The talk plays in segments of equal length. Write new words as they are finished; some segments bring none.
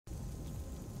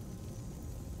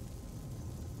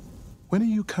When are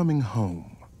you coming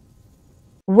home?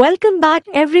 Welcome back,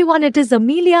 everyone. It is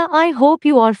Amelia. I hope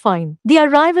you are fine. The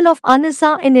arrival of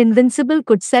Anissa in Invincible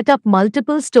could set up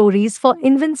multiple stories for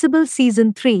Invincible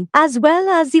Season 3, as well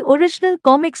as the original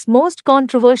comic's most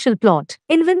controversial plot.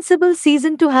 Invincible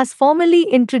Season 2 has formally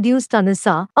introduced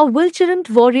Anissa, a Wilcherant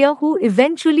warrior who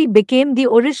eventually became the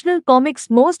original comic's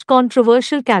most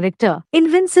controversial character.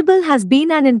 Invincible has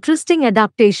been an interesting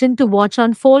adaptation to watch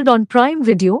unfold on Prime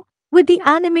Video, with the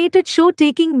animated show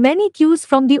taking many cues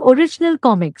from the original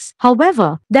comics.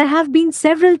 However, there have been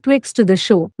several tweaks to the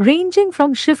show, ranging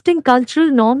from shifting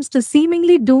cultural norms to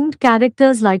seemingly doomed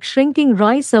characters like Shrinking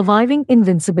Rai surviving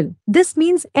Invincible. This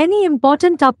means any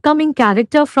important upcoming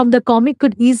character from the comic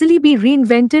could easily be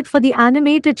reinvented for the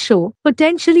animated show,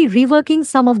 potentially reworking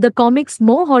some of the comic's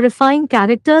more horrifying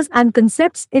characters and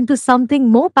concepts into something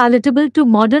more palatable to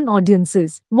modern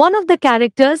audiences. One of the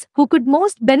characters who could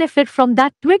most benefit from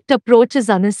that tweaked approach is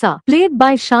Anissa, played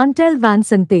by Chantel Van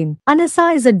Santain.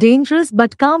 Anissa is a dangerous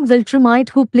but calm Viltrumite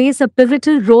who plays a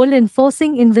pivotal role in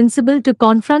forcing Invincible to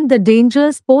confront the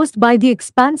dangers posed by the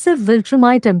expansive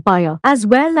Viltrumite Empire, as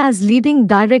well as leading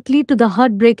directly to the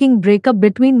heartbreaking breakup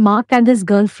between Mark and his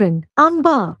girlfriend,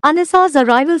 Amber. Anissa's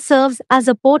arrival serves as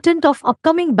a portent of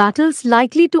upcoming battles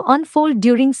likely to unfold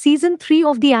during Season 3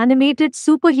 of the animated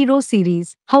superhero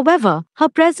series. However, her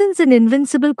presence in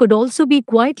Invincible could also be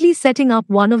quietly setting up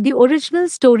one of the original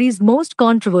story's most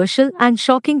controversial and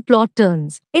shocking plot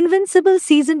turns. Invincible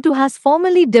Season 2 has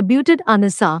formally debuted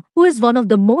Anissa, who is one of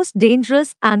the most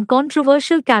dangerous and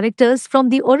controversial characters from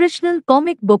the original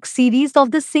comic book series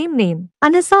of the same name.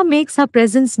 Anissa makes her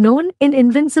presence known in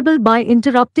Invincible by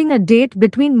interrupting a date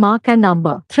between Mark and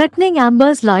Amber, threatening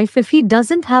Amber's life if he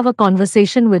doesn't have a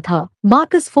conversation with her.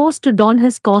 Mark is forced to don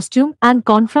his costume and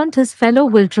confront his fellow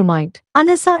Viltrumite.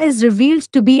 Anissa is revealed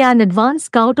to be an advanced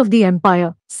scout of the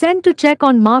Empire, sent to check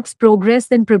on Mark's progress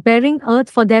in preparing Earth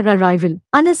for their arrival.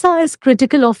 Anissa is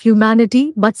critical of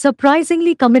humanity but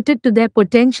surprisingly committed to their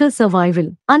potential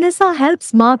survival. Anissa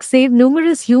helps Mark save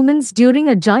numerous humans during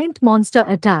a giant monster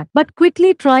attack, but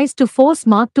quickly tries to force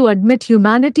Mark to admit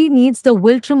humanity needs the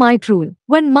Viltrumite rule.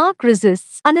 When Mark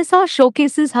resists, Anissa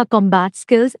showcases her combat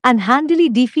skills and handily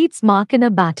defeats Mark in a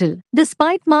battle.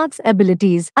 Despite Mark's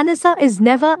abilities, Anissa is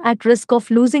never at risk of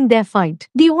losing their fight.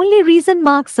 The only reason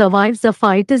Mark survives the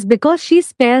fight is because she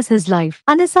spares his life.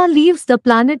 Anissa leaves the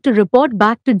planet to report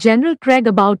back to General Craig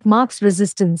about Mark's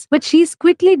resistance, but she's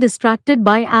quickly distracted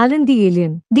by Alan the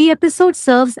alien. The episode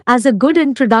serves as a good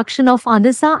introduction of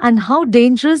Anissa and how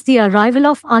dangerous the arrival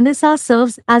of Anissa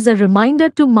serves as a reminder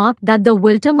to Mark that the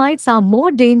Viltrumites are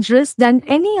more dangerous than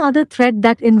any other threat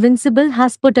that Invincible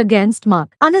has put against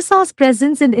Mark. Anissa's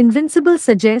presence in Invincible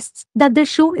suggests that the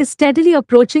show is steadily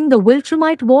approaching the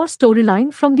Viltrumite War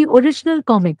storyline from the original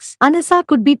comics. Anissa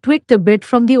could be tweaked a bit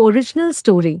from the original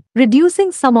story,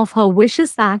 reducing some of her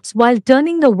vicious acts while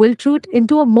turning the Viltrute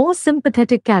into a more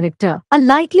sympathetic character. A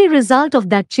likely result of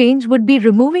that change would be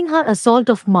removing her assault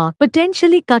of Mark,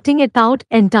 potentially cutting it out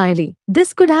entirely.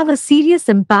 This could have a serious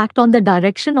impact on the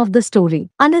direction of the story.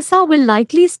 Anissa will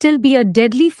likely still be a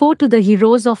deadly foe to the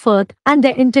heroes of Earth and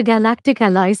their intergalactic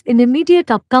allies in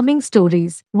immediate upcoming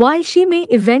stories. While she may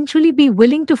eventually be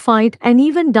willing to fight and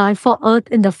even die for Earth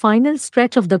in the final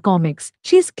stretch of the comics,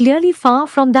 she is clearly far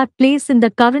from that place in the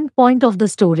current point of the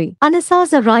story.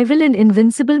 Anissa's arrival in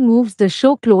Invincible moves the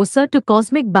show closer to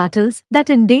cosmic battles that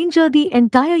endanger the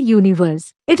entire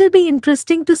universe. It'll be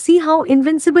interesting to see how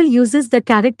Invincible uses the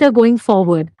character going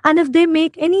forward, and if they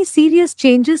make any serious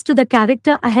changes to the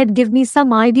character ahead. Give me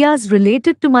some ideas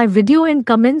related to my video in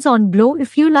comments on below.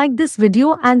 If you like this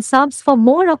video and subs for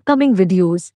more upcoming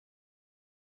videos.